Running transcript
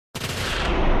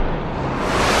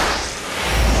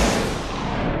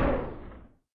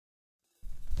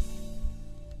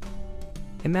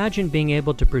Imagine being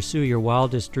able to pursue your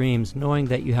wildest dreams knowing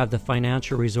that you have the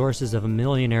financial resources of a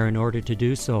millionaire in order to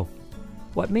do so.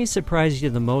 What may surprise you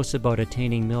the most about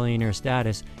attaining millionaire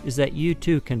status is that you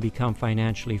too can become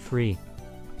financially free.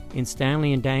 In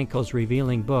Stanley and Danko's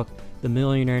revealing book, The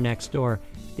Millionaire Next Door,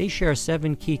 they share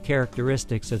 7 key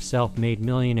characteristics of self-made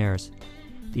millionaires.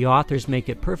 The authors make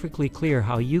it perfectly clear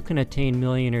how you can attain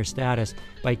millionaire status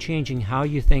by changing how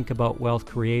you think about wealth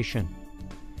creation.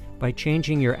 By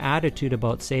changing your attitude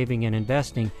about saving and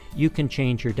investing, you can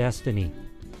change your destiny.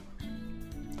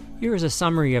 Here is a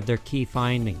summary of their key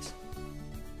findings.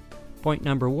 Point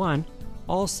number 1,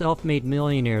 all self-made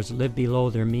millionaires live below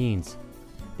their means.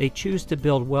 They choose to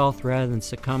build wealth rather than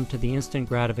succumb to the instant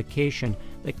gratification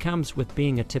that comes with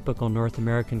being a typical North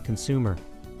American consumer.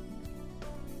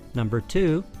 Number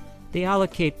 2, they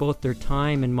allocate both their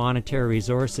time and monetary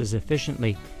resources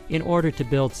efficiently in order to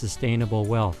build sustainable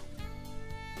wealth.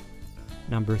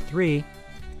 Number 3,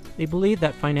 they believe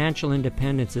that financial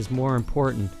independence is more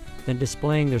important than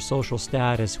displaying their social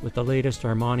status with the latest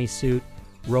Armani suit,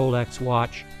 Rolex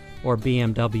watch, or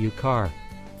BMW car.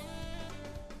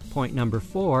 Point number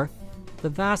 4, the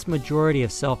vast majority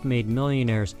of self-made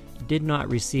millionaires did not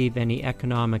receive any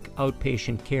economic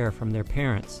outpatient care from their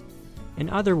parents. In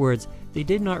other words, they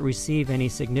did not receive any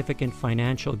significant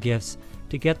financial gifts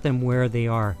to get them where they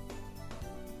are.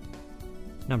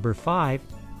 Number 5,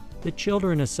 the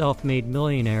children of self-made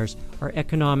millionaires are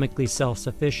economically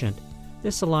self-sufficient.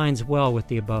 This aligns well with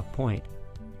the above point.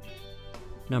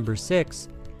 Number 6,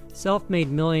 self-made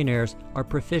millionaires are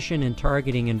proficient in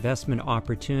targeting investment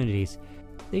opportunities.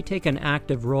 They take an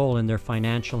active role in their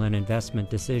financial and investment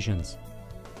decisions.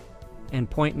 And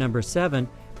point number 7,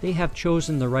 they have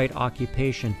chosen the right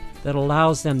occupation that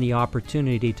allows them the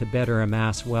opportunity to better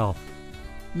amass wealth.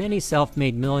 Many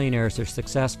self-made millionaires are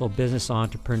successful business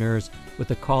entrepreneurs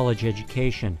with a college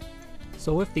education.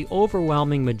 So if the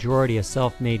overwhelming majority of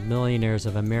self-made millionaires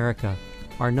of America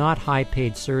are not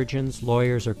high-paid surgeons,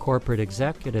 lawyers, or corporate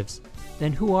executives,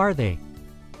 then who are they?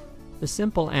 The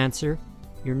simple answer,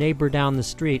 your neighbor down the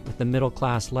street with the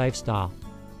middle-class lifestyle.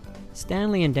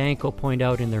 Stanley and Danko point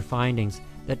out in their findings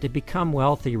that to become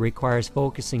wealthy requires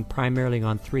focusing primarily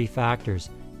on 3 factors,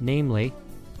 namely,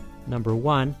 number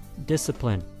 1,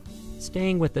 discipline,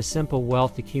 staying with a simple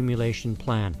wealth accumulation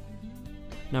plan.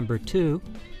 Number 2,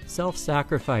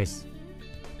 self-sacrifice,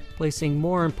 placing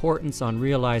more importance on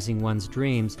realizing one's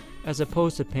dreams as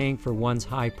opposed to paying for one's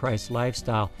high-priced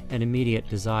lifestyle and immediate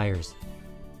desires.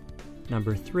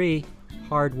 Number 3,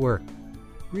 hard work,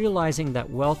 realizing that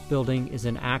wealth building is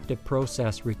an active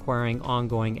process requiring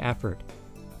ongoing effort.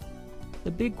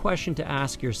 The big question to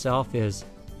ask yourself is,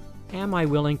 am I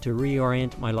willing to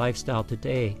reorient my lifestyle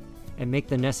today and make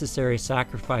the necessary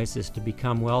sacrifices to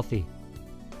become wealthy?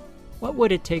 What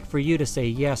would it take for you to say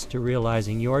yes to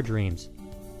realizing your dreams?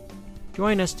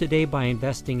 Join us today by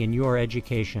investing in your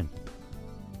education.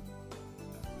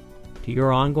 To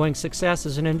your ongoing success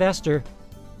as an investor,